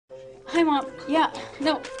Hi, Mom. Yeah,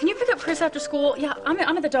 no, can you pick up Chris after school? Yeah, I'm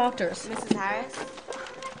at the doctor's. Mrs. Harris?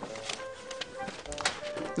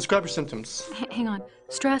 Describe your symptoms. Hang on.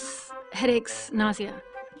 Stress, headaches, nausea.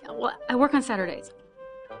 Yeah, well, I work on Saturdays.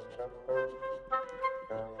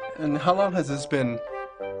 And how long has this been?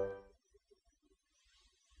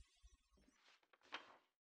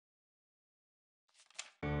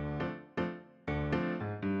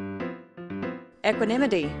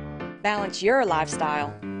 Equanimity. Balance your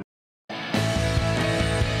lifestyle.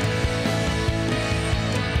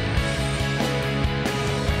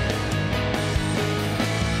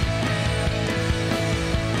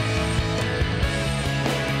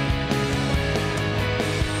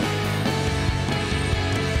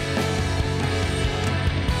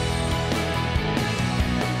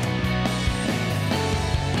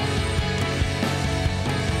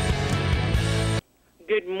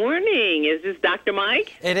 Good morning. Is this Dr.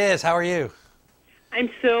 Mike? It is. How are you? I'm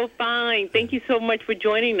so fine. Thank you so much for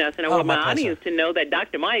joining us. And I want my audience to know that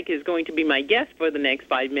Dr. Mike is going to be my guest for the next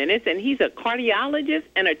 5 minutes, and he's a cardiologist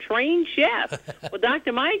and a trained chef. Well,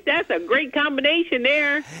 Dr. Mike, that's a great combination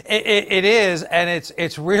there. It is, and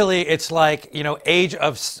it's really, it's like, you know, age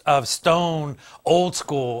of stone, old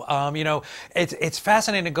school. You know, it's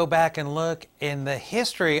fascinating to go back and look in the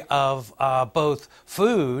history of both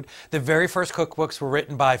food. The very first cookbooks were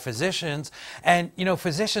written by physicians, and, you know,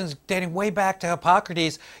 physicians dating way back to Hippocrates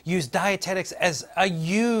used dietetics as a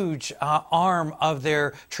huge arm of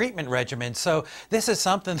their treatment regimen. So this is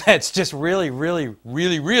something that's just really, really,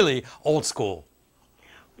 really, really old school.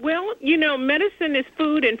 Well, you know, medicine is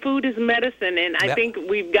food and food is medicine, and I think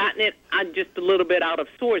we've gotten it just a little bit out of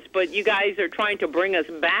sorts, but you guys are trying to bring us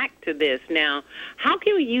back to this now. How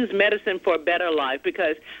can we use medicine for a better life?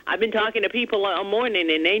 Because I've been talking to people all morning,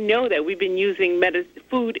 and they know that we've been using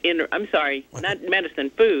food.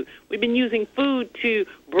 We've been using food to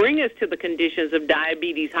bring us to the conditions of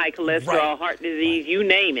diabetes, high cholesterol, heart disease, you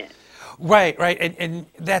name it. Right, right, and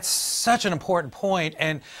that's such an important point.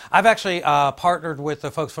 And I've actually partnered with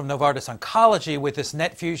the folks from Novartis Oncology with this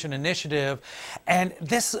NET FUISION initiative, and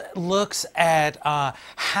this looks at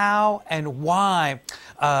how and why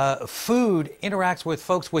food interacts with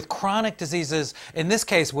folks with chronic diseases, in this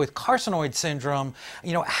case with carcinoid syndrome,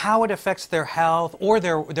 you know, how it affects their health or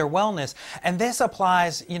their wellness. And this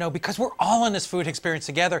applies, you know, because we're all in this food experience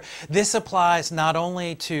together, this applies not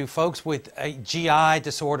only to folks with GI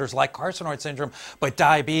disorders like carcinoid syndrome, but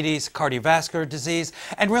diabetes, cardiovascular disease,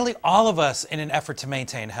 and really all of us in an effort to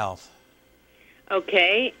maintain health.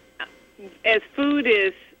 Okay. As food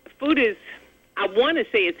is, I want to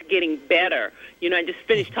say it's getting better. You know, I just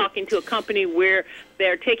finished talking to a company where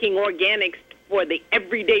they're taking organics for the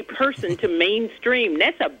everyday person to mainstream.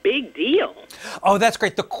 That's a big deal. Oh, that's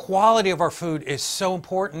great. The quality of our food is so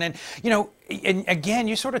important. And, you know, and again,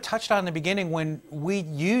 you sort of touched on in the beginning, when we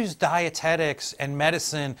use dietetics and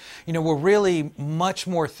medicine, you know, we're really much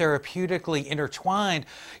more therapeutically intertwined.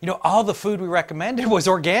 You know, all the food we recommended was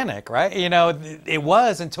organic, right? You know, it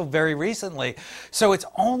was until very recently. So it's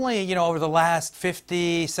only, you know, over the last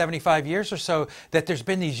 50, 75 years or so that there's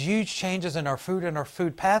been these huge changes in our food and our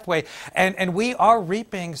food pathway. And we are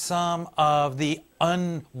reaping some of the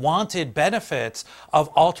unwanted benefits of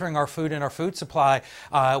altering our food and our food supply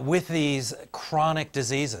with these chronic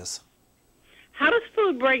diseases. How does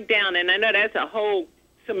food break down? And I know that's a whole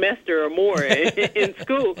semester or more in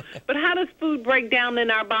school, but how does food break down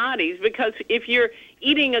in our bodies? Because if you're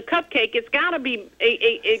eating a cupcake, it's got to be,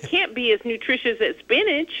 it can't be as nutritious as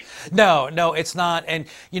spinach. No, it's not. And,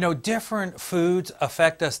 you know, different foods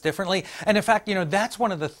affect us differently. And in fact, you know, that's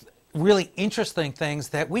one of the really interesting things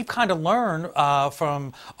that we've kind of learned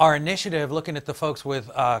from our initiative looking at the folks with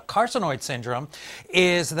carcinoid syndrome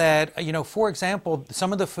is that, you know, for example,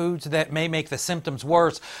 some of the foods that may make the symptoms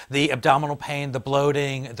worse, the abdominal pain, the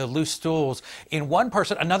bloating, the loose stools, in one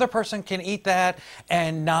person, another person can eat that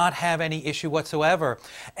and not have any issue whatsoever.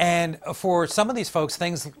 And for some of these folks,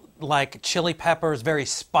 things like chili peppers, very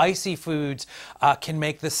spicy foods can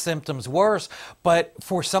make the symptoms worse, but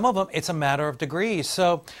for some of them it's a matter of degrees.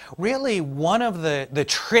 So really one of the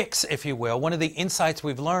tricks, if you will, one of the insights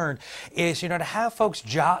we've learned is, you know, to have folks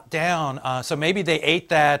jot down, so maybe they ate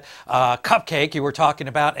that cupcake you were talking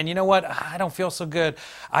about, and you know what, I don't feel so good,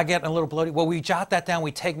 I get a little bloated. Well, we jot that down,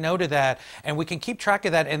 we take note of that, and we can keep track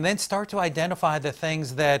of that and then start to identify the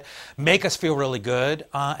things that make us feel really good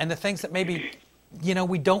and the things that maybe, you know,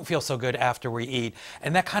 we don't feel so good after we eat.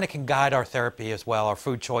 And that kind of can guide our therapy as well, our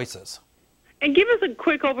food choices. And give us a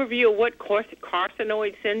quick overview of what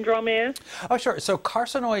carcinoid syndrome is. Oh, sure. So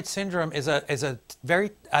carcinoid syndrome is a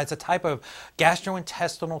very it's a type of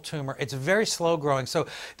gastrointestinal tumor. It's very slow growing. So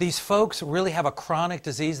these folks really have a chronic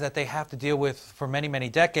disease that they have to deal with for many, many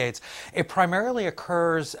decades. It primarily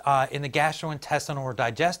occurs in the gastrointestinal or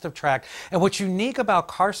digestive tract. And what's unique about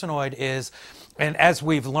carcinoid is, and as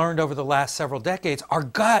we've learned over the last several decades, our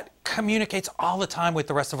gut communicates all the time with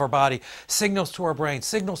the rest of our body, signals to our brain,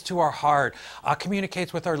 signals to our heart,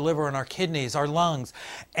 communicates with our liver and our kidneys, our lungs.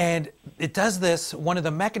 And it does this, one of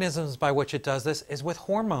the mechanisms by which it does this is with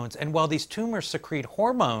hormones. And while these tumors secrete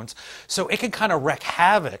hormones, so it can kind of wreak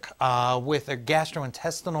havoc with the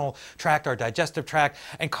gastrointestinal tract, our digestive tract,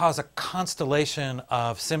 and cause a constellation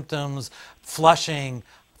of symptoms, flushing,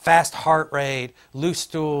 fast heart rate, loose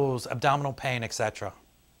stools, abdominal pain, etc.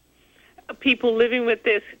 People living with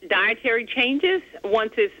this dietary changes,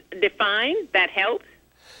 once it's defined, that helps?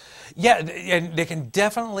 Yeah, and they can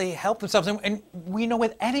definitely help themselves. And we know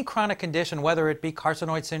with any chronic condition, whether it be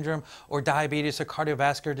carcinoid syndrome or diabetes or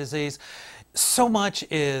cardiovascular disease, so much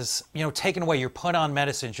is, taken away. You're put on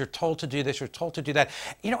medicines. You're told to do this. You're told to do that.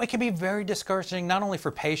 It can be very discouraging, not only for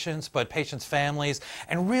patients, but patients' families,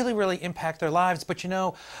 and really, really impact their lives. But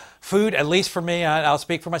food, at least for me, I'll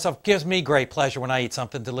speak for myself, gives me great pleasure when I eat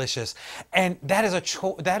something delicious. And that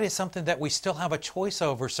is something that we still have a choice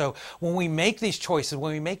over. So when we make these choices,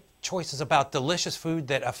 when we make choices about delicious food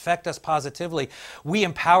that affect us positively, we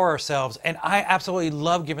empower ourselves. And I absolutely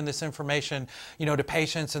love giving this information, to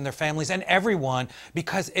patients and their families and everyone,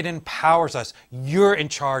 because it empowers us. You're in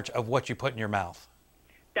charge of what you put in your mouth.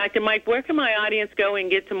 Dr. Mike, where can my audience go and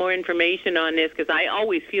get some more information on this? Because I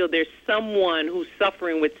always feel there's someone who's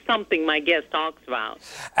suffering with something my guest talks about.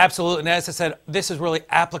 Absolutely. And as I said, this is really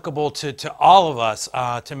applicable to all of us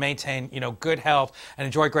to maintain, good health and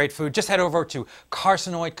enjoy great food. Just head over to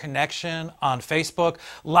Carcinoid Connection on Facebook.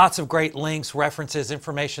 Lots of great links, references,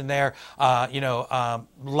 information there.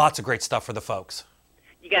 Lots of great stuff for the folks.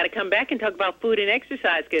 You got to come back and talk about food and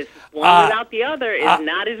exercise, because one without the other is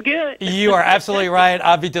not as good. You are absolutely right.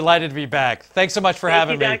 I'll be delighted to be back. Thanks so much for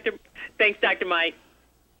having me. Thanks, Dr. Mike.